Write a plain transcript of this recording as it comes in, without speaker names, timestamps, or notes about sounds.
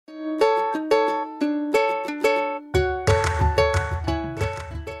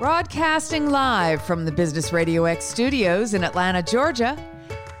Broadcasting live from the Business Radio X studios in Atlanta, Georgia,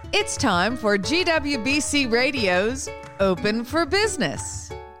 it's time for GWBC Radio's Open for Business.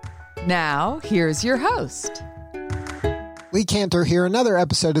 Now, here's your host. Lee Cantor here, another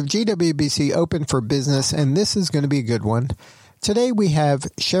episode of GWBC Open for Business, and this is going to be a good one. Today we have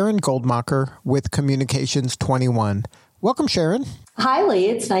Sharon Goldmacher with Communications 21. Welcome, Sharon. Hi, Lee.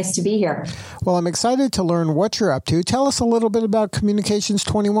 It's nice to be here. Well, I'm excited to learn what you're up to. Tell us a little bit about Communications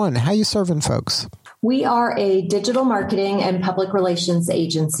 21. How you serving folks? We are a digital marketing and public relations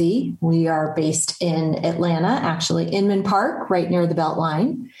agency. We are based in Atlanta, actually Inman Park, right near the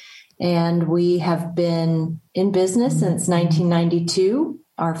Beltline. And we have been in business since 1992.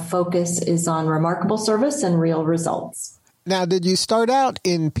 Our focus is on remarkable service and real results. Now, did you start out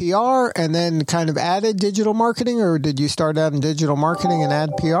in PR and then kind of added digital marketing, or did you start out in digital marketing and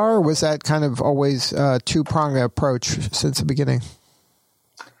add PR, or was that kind of always a two-pronged approach since the beginning?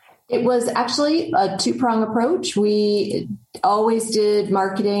 It was actually a two-pronged approach. We always did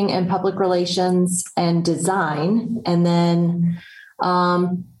marketing and public relations and design. And then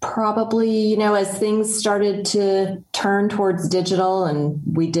probably, as things started to turn towards digital and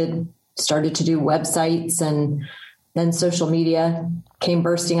we started to do websites and then social media came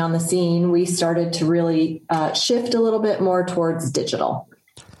bursting on the scene, we started to really shift a little bit more towards digital.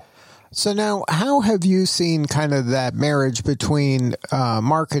 So now, how have you seen kind of that marriage between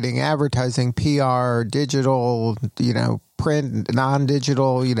marketing, advertising, PR, digital, print,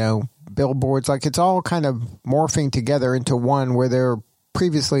 non-digital, billboards? Like it's all kind of morphing together into one where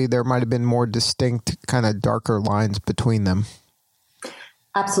previously there might have been more distinct kind of darker lines between them.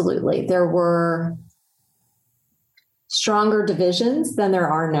 Absolutely. There were stronger divisions than there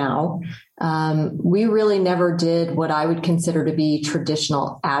are now. We really never did what I would consider to be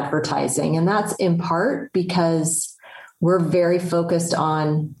traditional advertising. And that's in part because we're very focused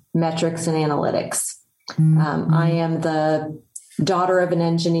on metrics and analytics. I am the daughter of an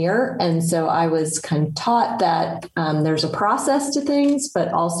engineer. And so I was kind of taught that there's a process to things,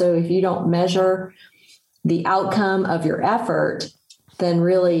 but also if you don't measure the outcome of your effort, then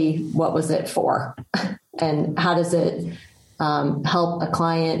really what was it for? And how does it help a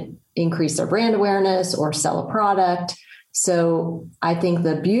client increase their brand awareness or sell a product? So I think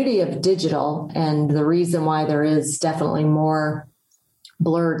the beauty of digital and the reason why there is definitely more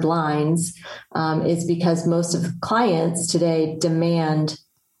blurred lines is because most of the clients today demand,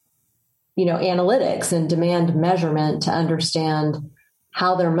 analytics and demand measurement to understand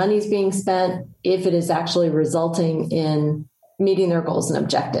how their money's being spent, if it is actually resulting in meeting their goals and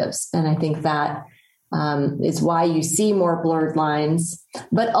objectives. And I think that is why you see more blurred lines.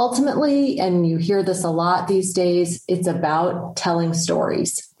 But ultimately, and you hear this a lot these days, it's about telling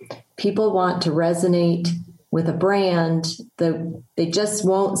stories. People want to resonate with a brand. They just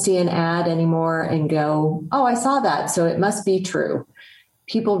won't see an ad anymore and go, oh, I saw that, so it must be true.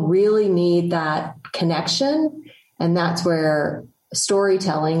 People really need that connection. And that's where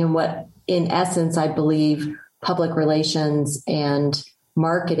storytelling and what, in essence, I believe public relations and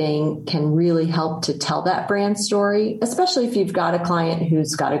marketing can really help to tell that brand story, especially if you've got a client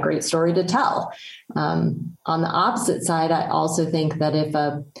who's got a great story to tell. On the opposite side, I also think that if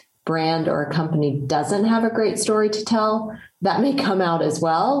a brand or a company doesn't have a great story to tell, that may come out as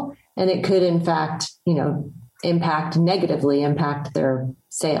well. And it could, in fact, negatively impact their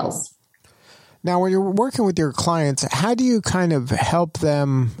sales. Now, when you're working with your clients, how do you kind of help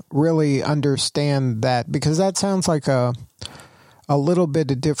them really understand that? Because that sounds like a little bit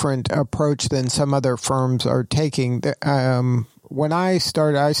a different approach than some other firms are taking. When I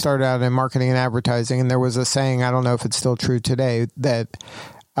started out in marketing and advertising, and there was a saying, I don't know if it's still true today, that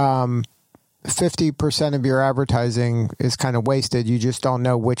 50% of your advertising is kind of wasted. You just don't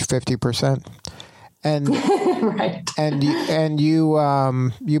know which 50%. And right. And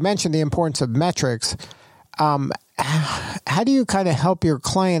you mentioned the importance of metrics. How do you kind of help your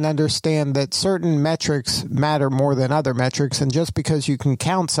client understand that certain metrics matter more than other metrics? And just because you can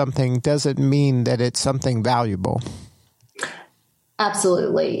count something doesn't mean that it's something valuable.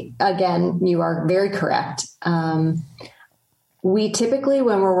 Absolutely. Again, you are very correct. We typically,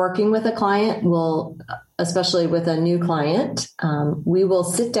 when we're working with a client, especially with a new client, we will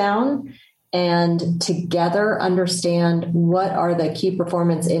sit down and together understand what are the key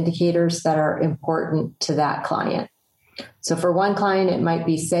performance indicators that are important to that client. So for one client, it might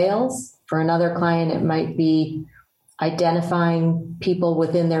be sales. For another client, it might be identifying people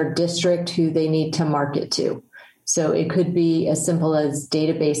within their district who they need to market to. So it could be as simple as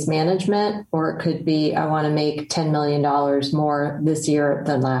database management, or it could be, I want to make $10 million more this year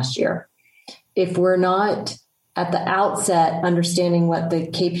than last year. If we're not at the outset, understanding what the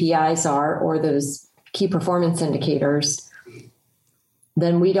KPIs are or those key performance indicators,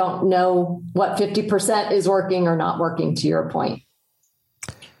 then we don't know what 50% is working or not working, to your point.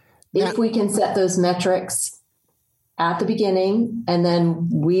 If we can set those metrics at the beginning, and then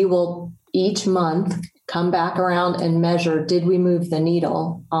we will each month come back around and measure, did we move the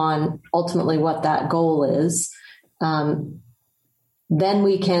needle on ultimately what that goal is? Then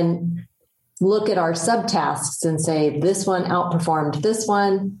we can look at our subtasks and say, this one outperformed this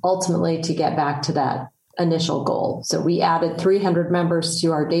one, ultimately to get back to that initial goal. So we added 300 members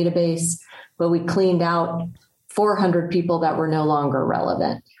to our database, but we cleaned out 400 people that were no longer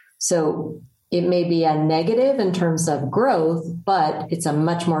relevant. So it may be a negative in terms of growth, but it's a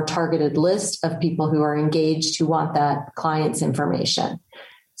much more targeted list of people who are engaged, who want that client's information.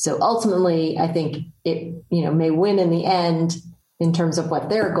 So ultimately, I think it, may win in the end in terms of what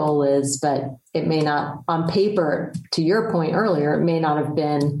their goal is, but it may not, on paper, to your point earlier, it may not have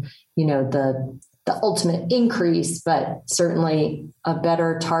been, the ultimate increase, but certainly a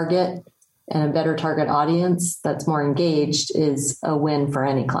better target and a better target audience that's more engaged is a win for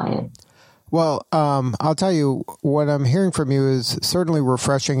any client. Well, I'll tell you, what I'm hearing from you is certainly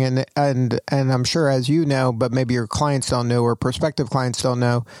refreshing, and I'm sure, as you know, but maybe your clients don't know or prospective clients don't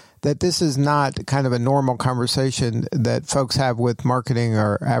know, that this is not kind of a normal conversation that folks have with marketing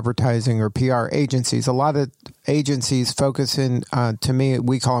or advertising or PR agencies. A lot of agencies focus in, to me,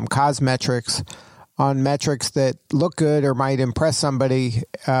 we call them cosmetrics, on metrics that look good or might impress somebody,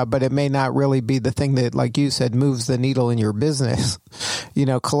 but it may not really be the thing that, like you said, moves the needle in your business.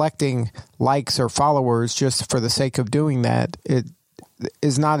 Collecting likes or followers just for the sake of doing that, it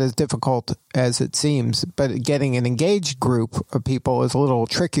is not as difficult as it seems. But getting an engaged group of people is a little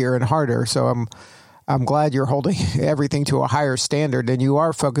trickier and harder. So I'm glad you're holding everything to a higher standard, and you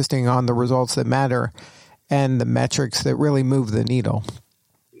are focusing on the results that matter and the metrics that really move the needle.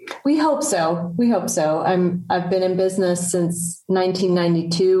 We hope so. I've been in business since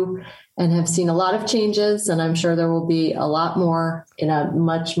 1992 and have seen a lot of changes, and I'm sure there will be a lot more in a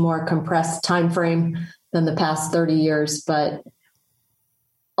much more compressed time frame than the past 30 years. But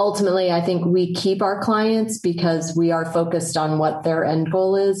ultimately, I think we keep our clients because we are focused on what their end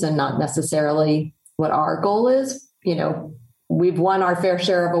goal is and not necessarily what our goal is. We've won our fair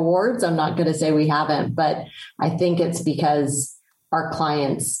share of awards. I'm not going to say we haven't, but I think it's because our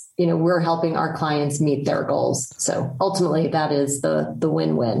clients, we're helping our clients meet their goals. So ultimately, that is the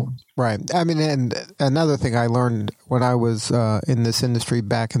win-win. Right. I mean, and another thing I learned when I was in this industry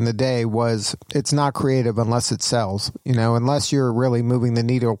back in the day was it's not creative unless it sells. Unless you're really moving the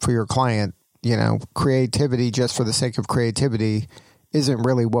needle for your client, creativity just for the sake of creativity isn't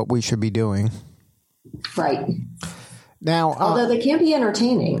really what we should be doing. Right. Now, although they can be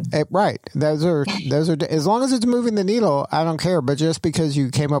entertaining, right? Those are as long as it's moving the needle, I don't care. But just because you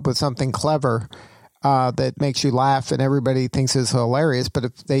came up with something clever that makes you laugh and everybody thinks is hilarious, but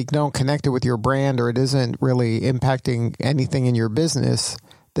if they don't connect it with your brand or it isn't really impacting anything in your business,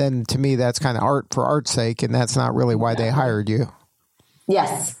 then to me that's kind of art for art's sake, and that's not really why they hired you.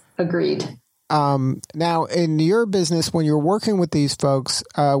 Yes, agreed. Now, in your business, when you're working with these folks,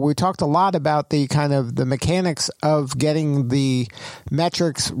 we talked a lot about the kind of the mechanics of getting the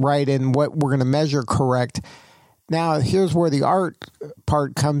metrics right and what we're going to measure correct. Now, here's where the art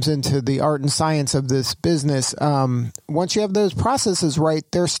part comes into the art and science of this business. Once you have those processes right,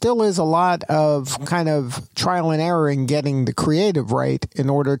 there still is a lot of kind of trial and error in getting the creative right in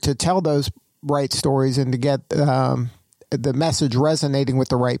order to tell those right stories and to get the message resonating with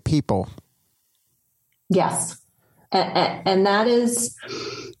the right people. Yes. And that is,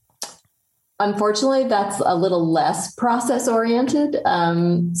 unfortunately, that's a little less process oriented.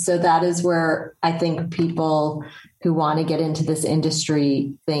 So that is where I think people who want to get into this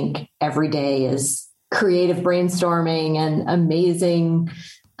industry think every day is creative brainstorming and amazing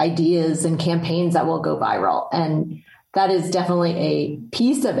ideas and campaigns that will go viral. And that is definitely a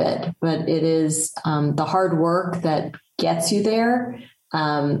piece of it, but it is the hard work that gets you there.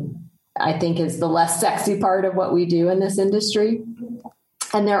 I think is the less sexy part of what we do in this industry.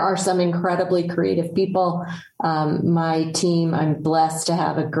 And there are some incredibly creative people. My team, I'm blessed to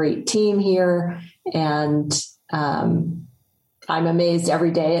have a great team here. And I'm amazed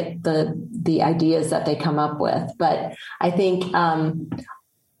every day at the ideas that they come up with. But I think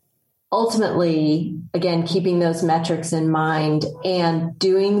ultimately, again, keeping those metrics in mind and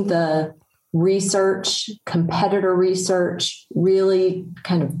doing the research, competitor research, really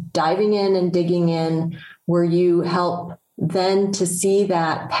kind of diving in and digging in where you help then to see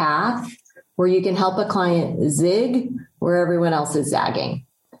that path where you can help a client zig where everyone else is zagging.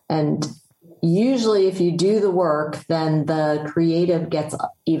 And usually if you do the work, then the creative gets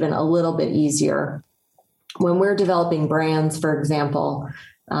even a little bit easier. When we're developing brands, for example,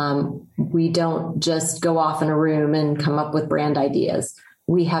 we don't just go off in a room and come up with brand ideas.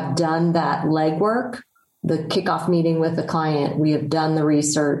 We have done that legwork, the kickoff meeting with the client. We have done the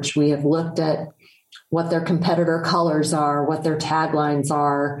research. We have looked at what their competitor colors are, what their taglines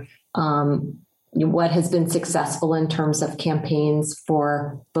are, what has been successful in terms of campaigns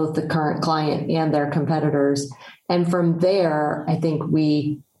for both the current client and their competitors. And from there, I think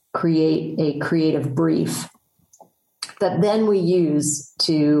we create a creative brief that then we use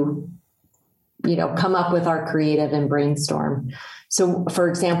to, come up with our creative and brainstorm. So, for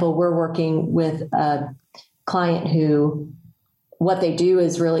example, we're working with a client who what they do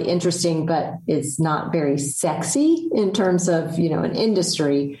is really interesting, but it's not very sexy in terms of, an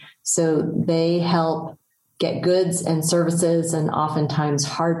industry. So they help get goods and services and oftentimes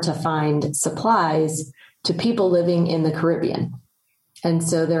hard to find supplies to people living in the Caribbean. And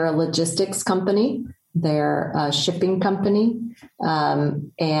so they're a logistics company, they're a shipping company,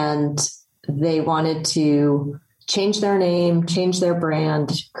 and they wanted to change their name, change their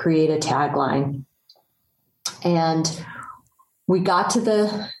brand, create a tagline. And we got to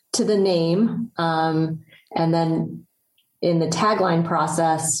the name, and then in the tagline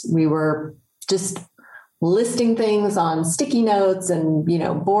process, we were just listing things on sticky notes and,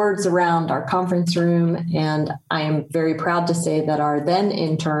 boards around our conference room. And I am very proud to say that our then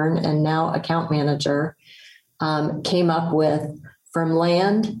intern and now account manager came up with From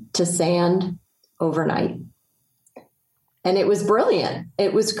Land to Sand Overnight. And it was brilliant.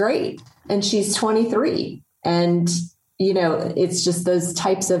 It was great. And she's 23. And, it's just those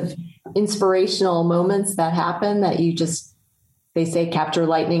types of inspirational moments that happen that they say capture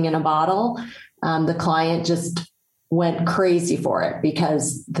lightning in a bottle. The client just went crazy for it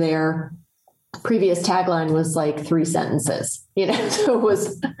because their previous tagline was like 3 sentences, so it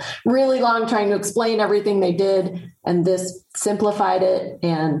was really long trying to explain everything they did. And this simplified it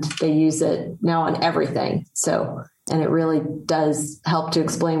and they use it now on everything. So, and it really does help to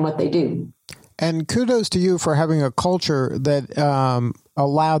explain what they do. And kudos to you for having a culture that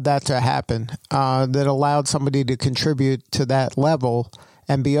allowed that to happen, that allowed somebody to contribute to that level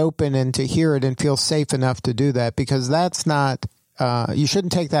and be open and to hear it and feel safe enough to do that, because that's not, you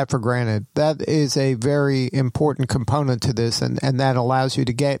shouldn't take that for granted. That is a very important component to this, and that allows you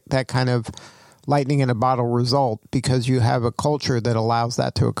to get that kind of lightning in a bottle result because you have a culture that allows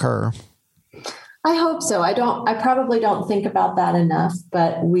that to occur. I hope so. I probably don't think about that enough,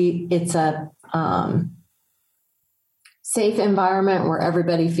 but it's a safe environment where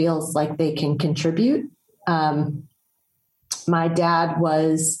everybody feels like they can contribute. My dad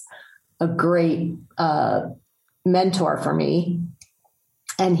was a great mentor for me.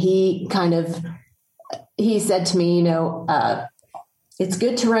 And he said to me, it's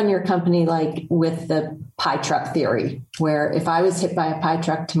good to run your company like with the pie truck theory, where if I was hit by a pie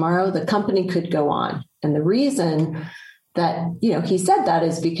truck tomorrow, the company could go on. And the reason that, he said that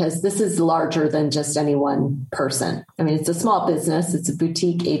is because this is larger than just any one person. I mean, it's a small business, it's a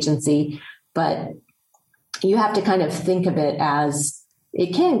boutique agency, but you have to kind of think of it as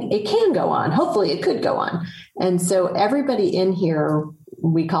it can go on. Hopefully it could go on. And so everybody in here,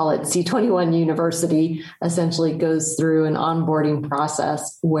 we call it C21 University, essentially goes through an onboarding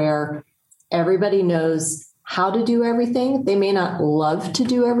process where everybody knows how to do everything. They may not love to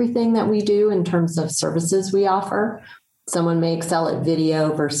do everything that we do in terms of services we offer. Someone may excel at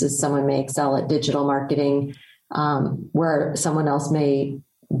video versus someone may excel at digital marketing, where someone else may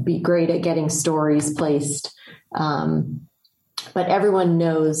be great at getting stories placed. But everyone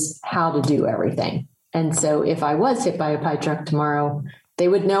knows how to do everything. And so if I was hit by a pie truck tomorrow, they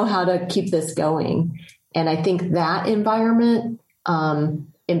would know how to keep this going. And I think that environment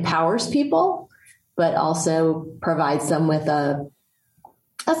empowers people, but also provides them with a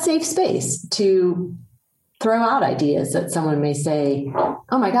safe space to throw out ideas that someone may say,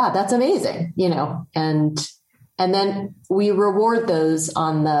 oh my God, that's amazing, and then we reward those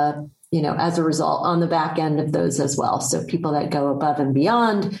on the, as a result on the back end of those as well. So people that go above and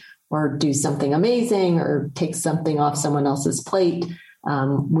beyond or do something amazing or take something off someone else's plate,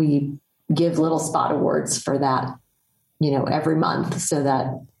 we give little spot awards for that, every month so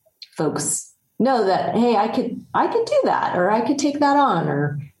that folks know that, hey, I could do that, or I could take that on,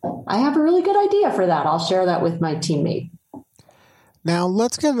 or I have a really good idea for that. I'll share that with my teammate. Now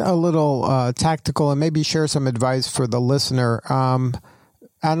let's get a little tactical and maybe share some advice for the listener.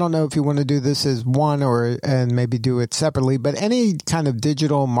 I don't know if you want to do this as one and maybe do it separately, but any kind of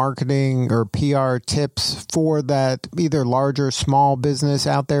digital marketing or PR tips for that either large or small business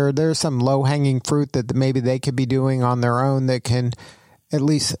out there? There's some low-hanging fruit that maybe they could be doing on their own that can at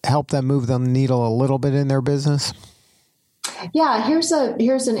least help them move the needle a little bit in their business. Yeah, here's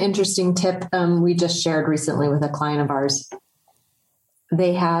an interesting tip we just shared recently with a client of ours.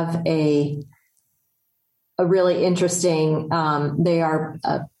 They have a really interesting, they are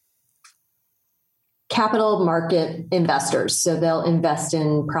capital market investors. So they'll invest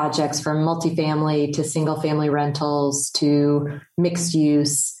in projects from multifamily to single family rentals to mixed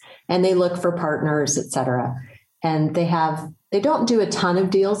use, and they look for partners, et cetera. And they don't do a ton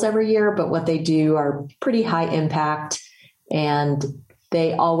of deals every year, but what they do are pretty high impact, and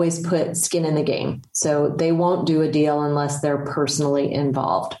they always put skin in the game. So they won't do a deal unless they're personally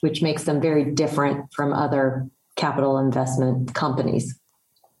involved, which makes them very different from other capital investment companies.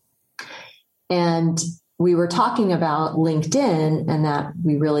 And we were talking about LinkedIn and that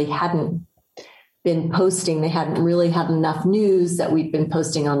we really hadn't been posting. They hadn't really had enough news that we'd been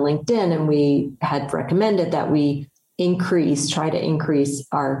posting on LinkedIn. And we had recommended that we try to increase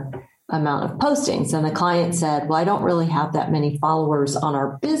our amount of postings. And the client said, well, I don't really have that many followers on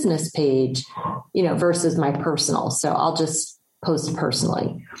our business page, versus my personal. So I'll just post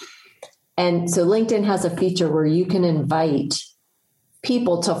personally. And so LinkedIn has a feature where you can invite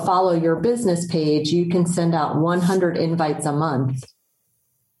people to follow your business page. You can send out 100 invites a month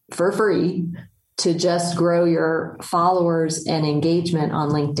for free to just grow your followers and engagement on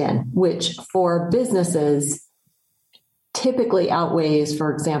LinkedIn, which for businesses typically outweighs,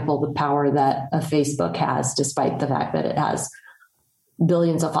 for example, the power that a Facebook has, despite the fact that it has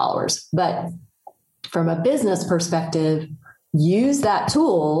billions of followers. But from a business perspective, use that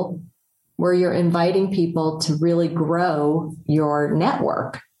tool where you're inviting people to really grow your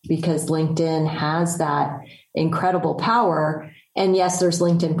network, because LinkedIn has that incredible power. And yes, there's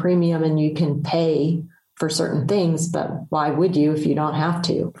LinkedIn Premium and you can pay for certain things, but why would you if you don't have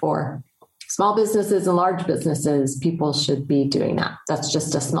to? For small businesses and large businesses, people should be doing that. That's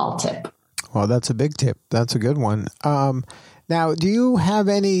just a small tip. Well, that's a big tip. That's a good one. Now, do you have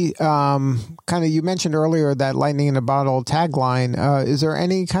any you mentioned earlier that lightning in a bottle tagline. Is there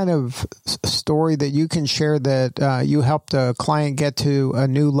any kind of story that you can share that you helped a client get to a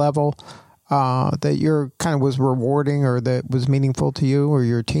new level that your kind of was rewarding or that was meaningful to you or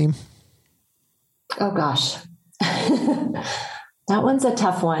your team? Oh, gosh. That one's a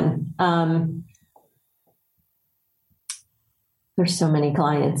tough one. There's so many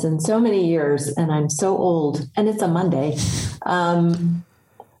clients and so many years, and I'm so old, and it's a Monday.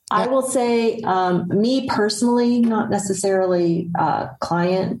 I will say, me personally, not necessarily a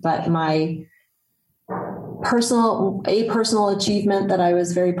client, but my personal achievement that I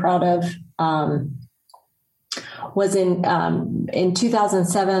was very proud of was in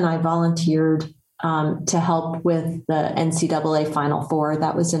 2007. I volunteered to help with the NCAA Final Four.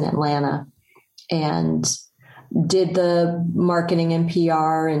 That was in Atlanta, and did the marketing and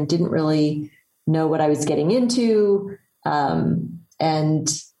PR and didn't really know what I was getting into. And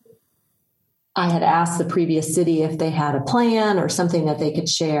I had asked the previous city if they had a plan or something that they could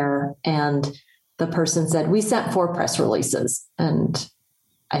share. And the person said, we sent 4 press releases. And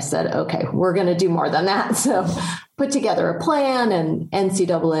I said, okay, we're going to do more than that. So put together a plan, and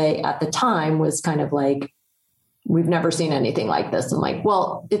NCAA at the time was kind of like, we've never seen anything like this. I'm like,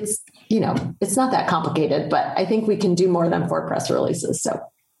 well, it's not that complicated, but I think we can do more than 4 press releases. So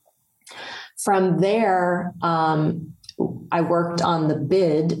from there, I worked on the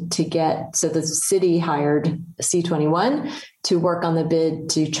bid so the city hired C21 to work on the bid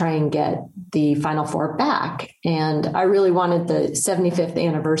to try and get the Final Four back. And I really wanted the 75th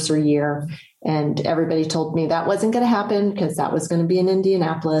anniversary year. And everybody told me that wasn't going to happen because that was going to be in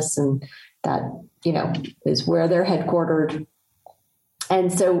Indianapolis, and that, is where they're headquartered.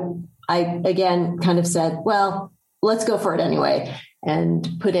 And so I, again, kind of said, well, let's go for it anyway, and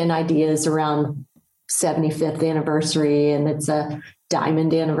put in ideas around 75th anniversary, and it's a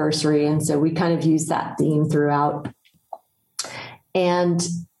diamond anniversary. And so we kind of used that theme throughout. And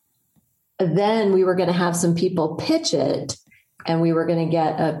then we were going to have some people pitch it, and we were going to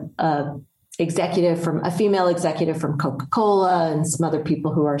get a female executive from Coca-Cola and some other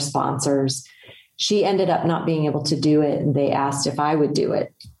people who are sponsors. She ended up not being able to do it, and they asked if I would do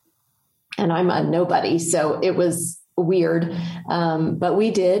it. And I'm a nobody, so it was weird. But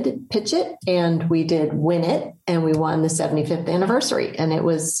we did pitch it, and we did win it, and we won the 75th anniversary, and it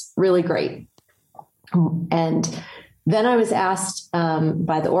was really great. And then I was asked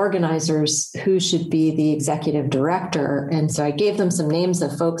by the organizers who should be the executive director. And so I gave them some names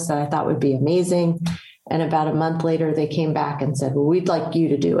of folks that I thought would be amazing. And about a month later, they came back and said, well, we'd like you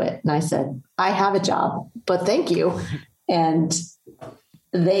to do it. And I said, I have a job, but thank you. And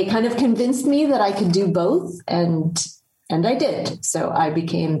they kind of convinced me that I could do both. And I did. So I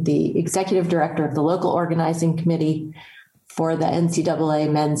became the executive director of the local organizing committee for the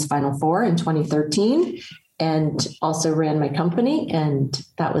NCAA Men's Final Four in 2013, and also ran my company. And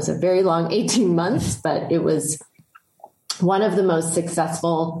that was a very long 18 months, but it was one of the most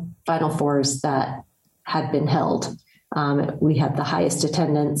successful Final Fours that had been held. We had the highest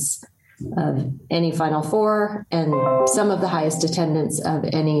attendance of any Final Four and some of the highest attendance of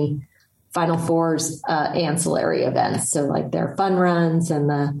any Final Four's ancillary events. So like their fun runs and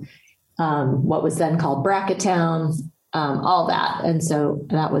the what was then called Bracket Town, all that. And so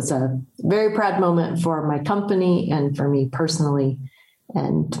that was a very proud moment for my company and for me personally.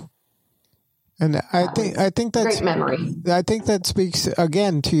 And I think that's great memory. I think that speaks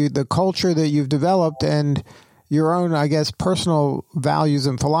again to the culture that you've developed and your own, I guess, personal values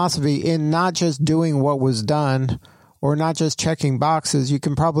and philosophy in not just doing what was done or not just checking boxes. You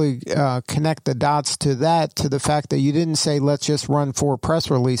can probably connect the dots to that, to the fact that you didn't say, let's just run 4 press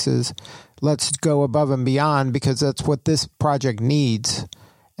releases. Let's go above and beyond because that's what this project needs,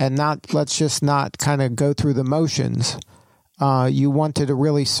 and not let's just not kind of go through the motions. You wanted to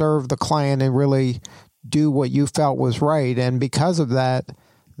really serve the client and really do what you felt was right. And because of that,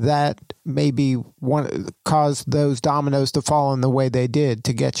 that maybe caused those dominoes to fall in the way they did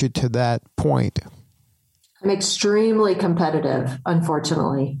to get you to that point. I'm extremely competitive,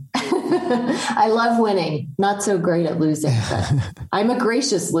 unfortunately. I love winning, not so great at losing, but I'm a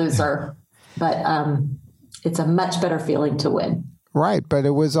gracious loser, but it's a much better feeling to win. Right. But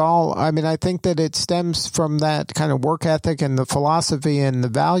it was all, I mean, I think that it stems from that kind of work ethic and the philosophy and the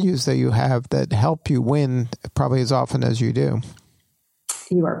values that you have that help you win probably as often as you do.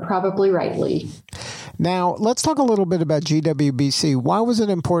 You are probably right, Lee. Now, let's talk a little bit about GWBC. Why was it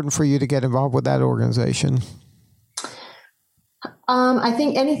important for you to get involved with that organization? I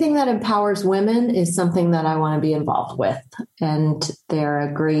think anything that empowers women is something that I want to be involved with. And they're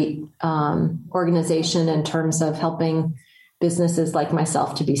a great organization in terms of helping businesses like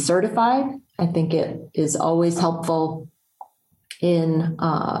myself to be certified. I think it is always helpful in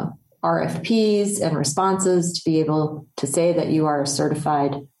RFPs and responses to be able to say that you are a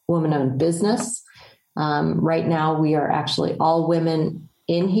certified woman-owned business. Right now, we are actually all women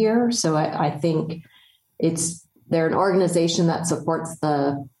in here. So I think they're an organization that supports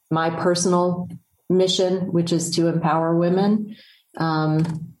my personal mission, which is to empower women.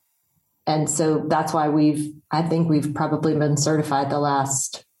 And so that's why I think we've probably been certified the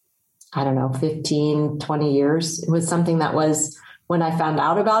last, 15, 20 years. It was something that was, when I found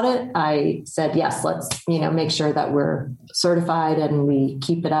out about it, I said, yes, let's, make sure that we're certified and we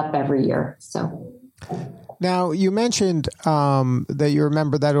keep it up every year. So. Now, you mentioned that you're a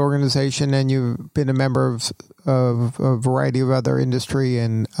member of that organization and you've been a member of a variety of other industry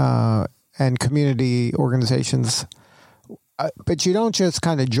and community organizations. But you don't just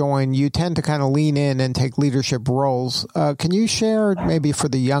kind of join, you tend to kind of lean in and take leadership roles. Can you share maybe for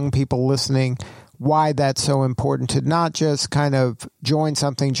the young people listening why that's so important to not just kind of join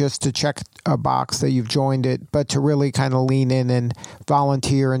something just to check a box that you've joined it, but to really kind of lean in and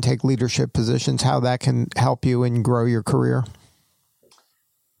volunteer and take leadership positions, how that can help you and grow your career?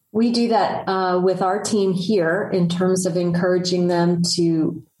 We do that with our team here in terms of encouraging them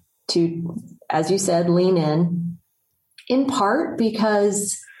to, as you said, lean in part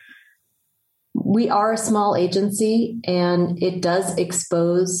because we are a small agency and it does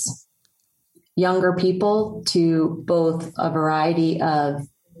expose younger people to both a variety of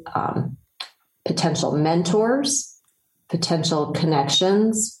potential mentors, potential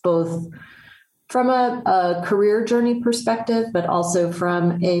connections, both from a career journey perspective, but also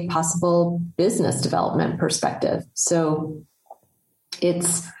from a possible business development perspective. So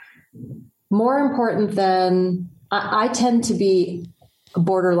it's more important than, I tend to be a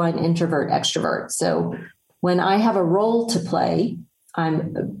borderline introvert extrovert. So when I have a role to play,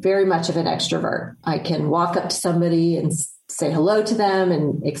 I'm very much of an extrovert. I can walk up to somebody and say hello to them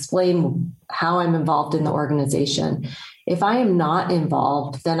and explain how I'm involved in the organization. If I am not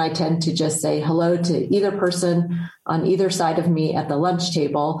involved, then I tend to just say hello to either person on either side of me at the lunch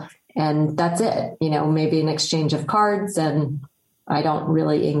table. And that's it, maybe an exchange of cards, and I don't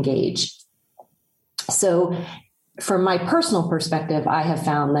really engage. So from my personal perspective, I have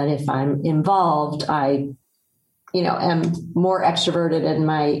found that if I'm involved, I am more extroverted in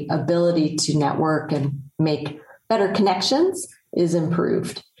my ability to network and make better connections is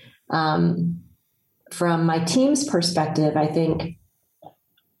improved. From my team's perspective, I think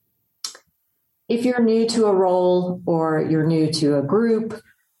if you're new to a role or you're new to a group,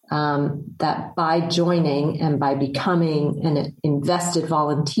 that by joining and by becoming an invested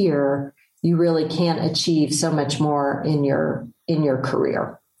volunteer, you really can achieve so much more in your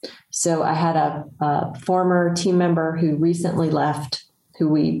career. So I had a former team member who recently left, who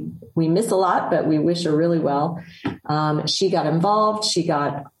we miss a lot, but we wish her really well. She got involved.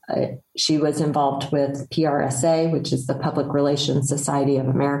 She was involved with PRSA, which is the Public Relations Society of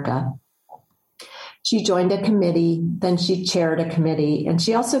America. She joined a committee, then she chaired a committee, and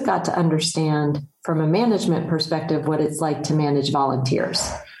she also got to understand from a management perspective what it's like to manage volunteers,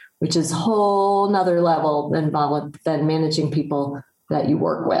 which is a whole nother level than managing people that you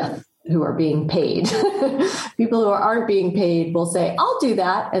work with who are being paid. People who aren't being paid will say, I'll do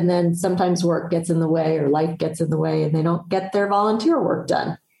that. And then sometimes work gets in the way or life gets in the way and they don't get their volunteer work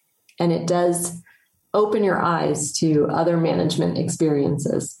done. And it does open your eyes to other management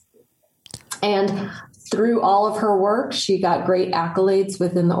experiences. And through all of her work, she got great accolades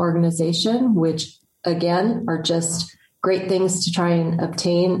within the organization, which again are just great things to try and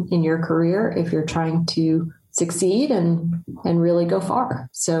obtain in your career if you're trying to succeed and really go far.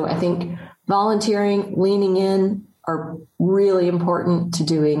 So I think volunteering, leaning in are really important to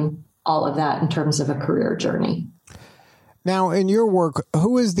doing all of that in terms of a career journey. Now, in your work,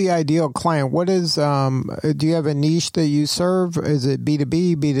 who is the ideal client? What is, do you have a niche that you serve? Is it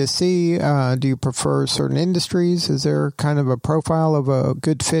B2B, B2C? Do you prefer certain industries? Is there kind of a profile of a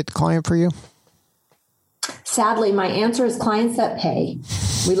good fit client for you? Sadly, my answer is clients that pay.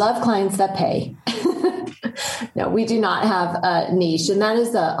 We love clients that pay. No, we do not have a niche. And that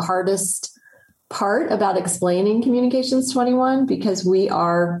is the hardest part about explaining Communications 21, because we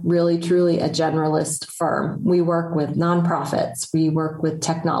are really, truly a generalist firm. We work with nonprofits. We work with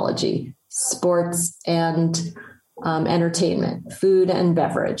technology, sports and entertainment, food and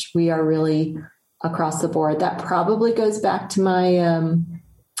beverage. We are really across the board. That probably goes back to my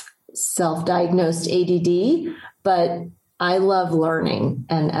self-diagnosed ADD, but I love learning.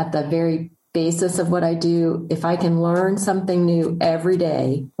 And at the very basis of what I do, if I can learn something new every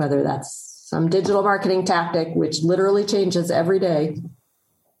day, whether that's some digital marketing tactic, which literally changes every day,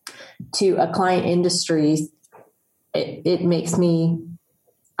 to a client industry, it makes me,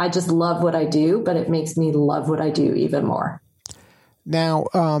 I just love what I do, but it makes me love what I do even more. Now,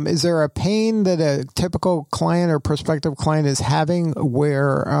 is there a pain that a typical client or prospective client is having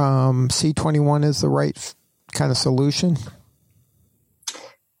where C21 is the right kind of solution?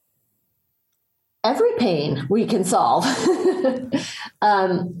 Every pain we can solve.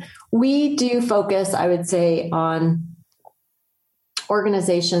 We do focus, I would say, on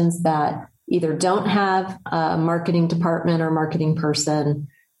organizations that either don't have a marketing department or marketing person,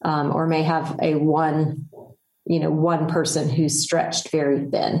 or may have one person who's stretched very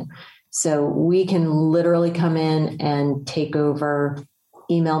thin. So we can literally come in and take over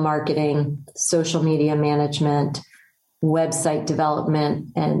email marketing, social media management, website development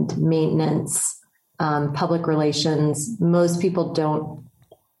and maintenance, public relations. Most people don't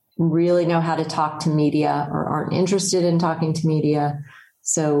really know how to talk to media or aren't interested in talking to media.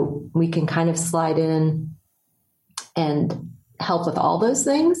 So we can kind of slide in and help with all those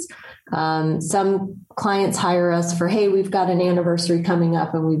things. Some clients hire us for, hey, we've got an anniversary coming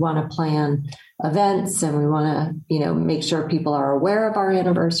up and we want to plan events and we want to, make sure people are aware of our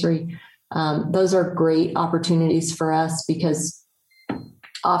anniversary. Those are great opportunities for us because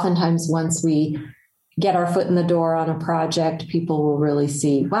oftentimes once we get our foot in the door on a project, people will really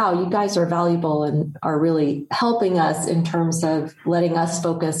see, wow, you guys are valuable and are really helping us in terms of letting us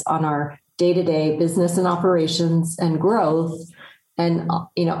focus on our day-to-day business and operations and growth and,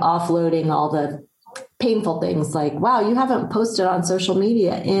 offloading all the painful things like, wow, you haven't posted on social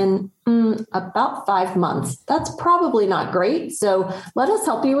media in about 5 months. That's probably not great. So let us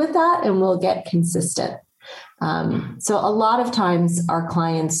help you with that and we'll get consistent. So a lot of times our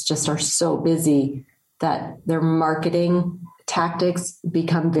clients just are so busy that their marketing tactics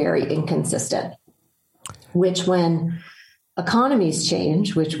become very inconsistent, which when economies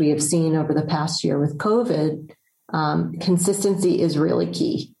change, which we have seen over the past year with COVID, consistency is really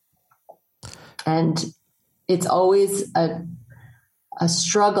key. And it's always a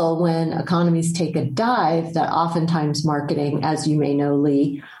struggle when economies take a dive that oftentimes marketing, as you may know,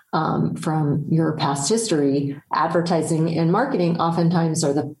 Lee, from your past history, advertising and marketing oftentimes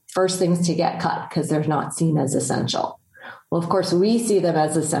are the first things to get cut because they're not seen as essential. Well, of course, we see them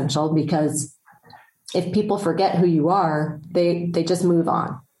as essential because if people forget who you are, they just move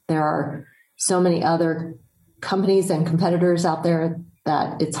on. There are so many other companies and competitors out there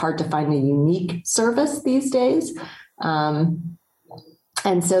that it's hard to find a unique service these days.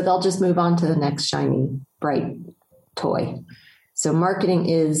 And so they'll just move on to the next shiny, bright toy. So marketing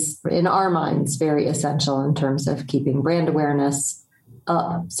is, in our minds, very essential in terms of keeping brand awareness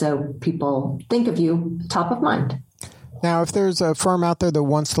up so people think of you top of mind. Now, if there's a firm out there that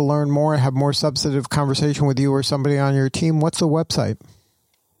wants to learn more and have more substantive conversation with you or somebody on your team, what's the website?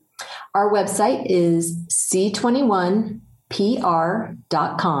 Our website is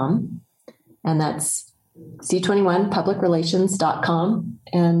c21pr.com, and that's c21publicrelations.com.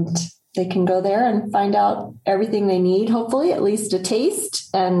 And they can go there and find out everything they need, hopefully, at least a taste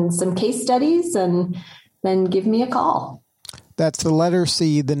and some case studies, and then give me a call. That's the letter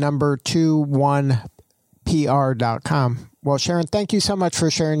C, the number 21pr.com. Well, Sharon, thank you so much for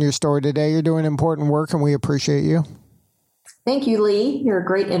sharing your story today. You're doing important work, and we appreciate you. Thank you, Lee. You're a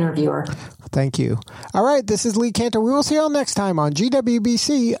great interviewer. Thank you. All right, this is Lee Cantor. We will see you all next time on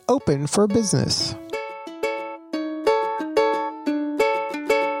GWBC Open for Business.